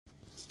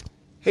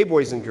Hey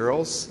boys and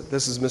girls,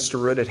 this is Mr.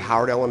 Root at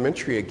Howard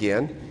Elementary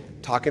again,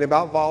 talking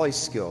about volley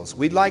skills.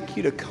 We'd like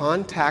you to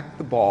contact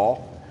the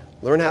ball,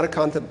 learn how to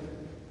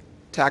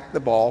contact the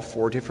ball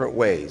 4 different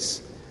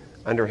ways.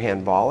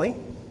 Underhand volley,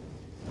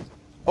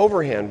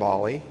 overhand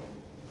volley,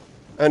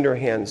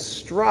 underhand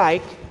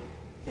strike,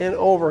 and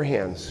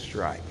overhand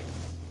strike.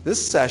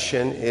 This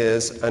session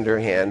is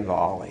underhand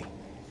volley.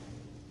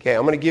 Okay,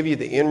 I'm going to give you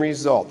the end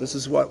result. This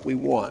is what we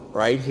want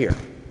right here.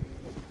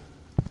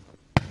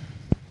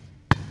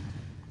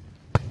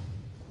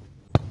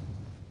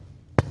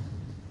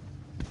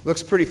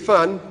 Looks pretty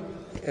fun,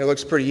 and it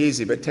looks pretty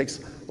easy, but it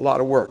takes a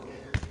lot of work.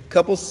 A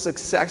couple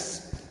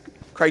success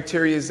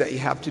criteria that you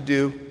have to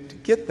do to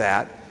get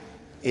that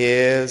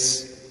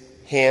is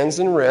hands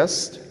and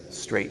wrist,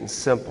 straight and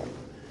simple.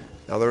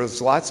 Now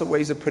there's lots of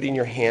ways of putting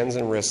your hands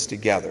and wrists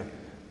together.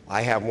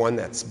 I have one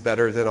that's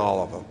better than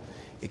all of them.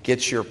 It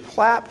gets your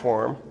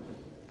platform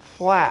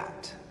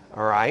flat,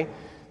 all right?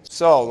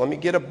 So let me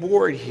get a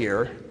board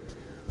here.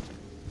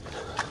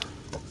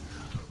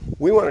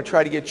 We want to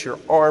try to get your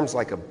arms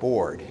like a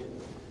board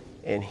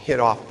and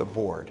hit off the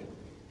board.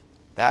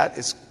 That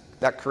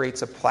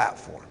creates a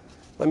platform.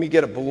 Let me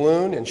get a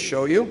balloon and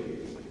show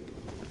you.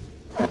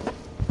 All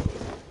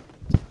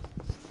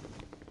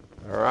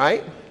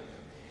right.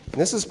 And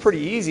this is pretty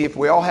easy. If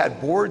we all had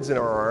boards in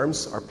our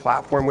arms, our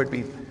platform would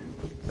be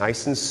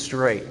nice and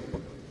straight.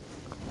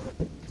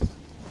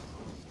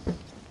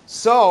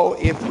 So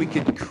if we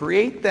could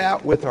create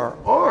that with our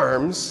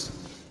arms,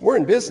 we're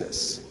in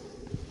business.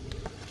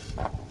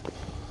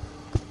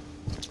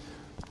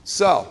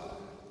 So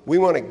we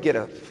want to get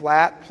a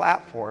flat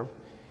platform,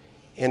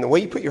 and the way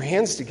you put your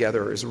hands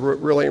together is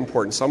really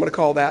important. So I'm going to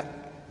call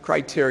that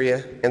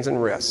criteria hands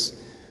and wrists.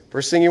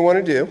 First thing you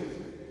want to do,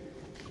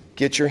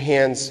 get your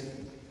hands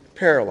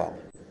parallel.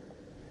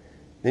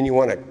 Then you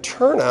want to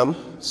turn them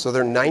so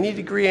they're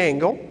 90-degree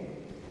angle,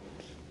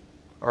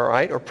 all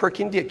right, or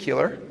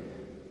perpendicular.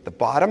 The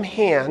bottom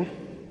hand,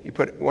 you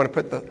want to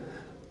put the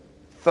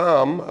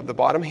thumb of the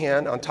bottom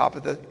hand on top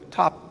of the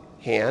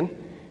top hand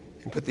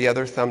and put the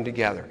other thumb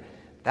together.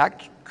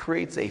 That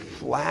creates a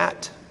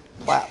flat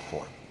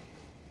platform.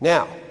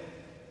 Now,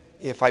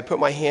 if I put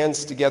my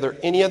hands together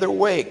any other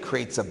way, it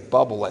creates a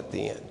bubble at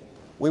the end.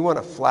 We want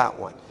a flat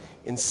one.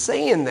 In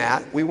saying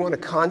that, we want to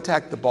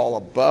contact the ball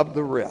above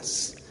the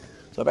wrists.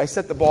 So if I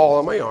set the ball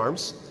on my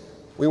arms,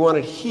 we want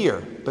it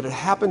here, but it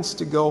happens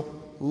to go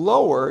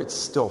lower, it's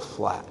still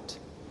flat.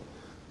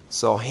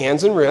 So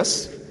hands and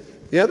wrists.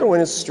 The other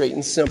one is straight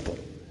and simple.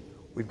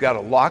 We've got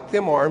to lock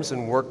them arms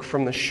and work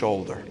from the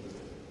shoulder.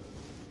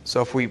 So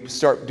if we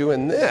start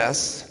doing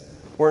this,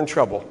 we're in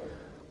trouble.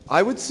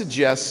 I would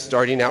suggest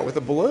starting out with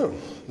a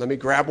balloon. Let me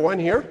grab one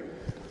here.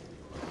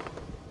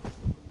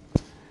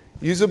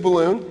 Use a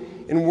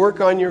balloon and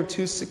work on your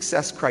 2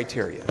 success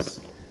criteria.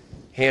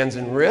 Hands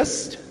and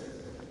wrist,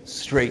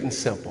 straight and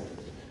simple.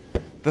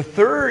 The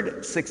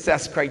third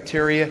success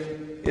criteria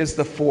is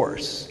the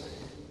force.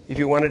 If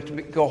you want it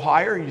to go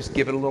higher, you just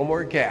give it a little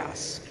more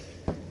gas.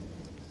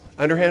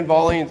 Underhand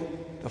volley,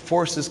 the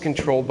force is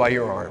controlled by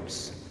your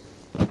arms.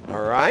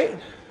 All right?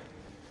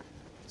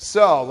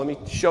 So let me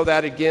show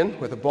that again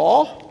with a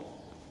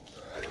ball.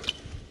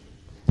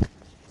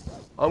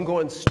 I'm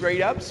going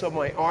straight up, so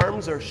my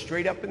arms are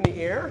straight up in the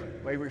air.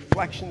 My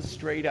reflection's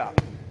straight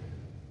up.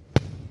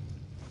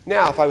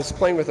 Now, if I was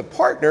playing with a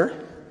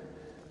partner,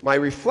 my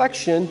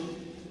reflection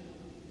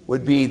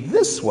would be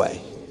this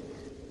way.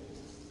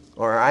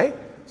 All right?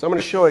 So I'm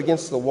going to show it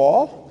against the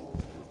wall.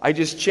 I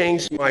just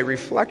changed my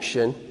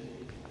reflection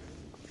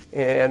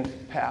and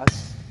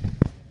pass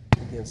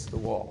against the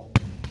wall.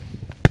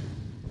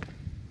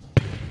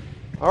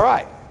 All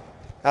right.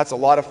 That's a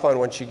lot of fun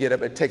once you get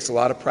it. It takes a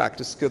lot of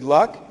practice. Good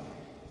luck.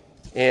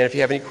 And if you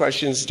have any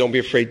questions, don't be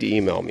afraid to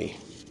email me.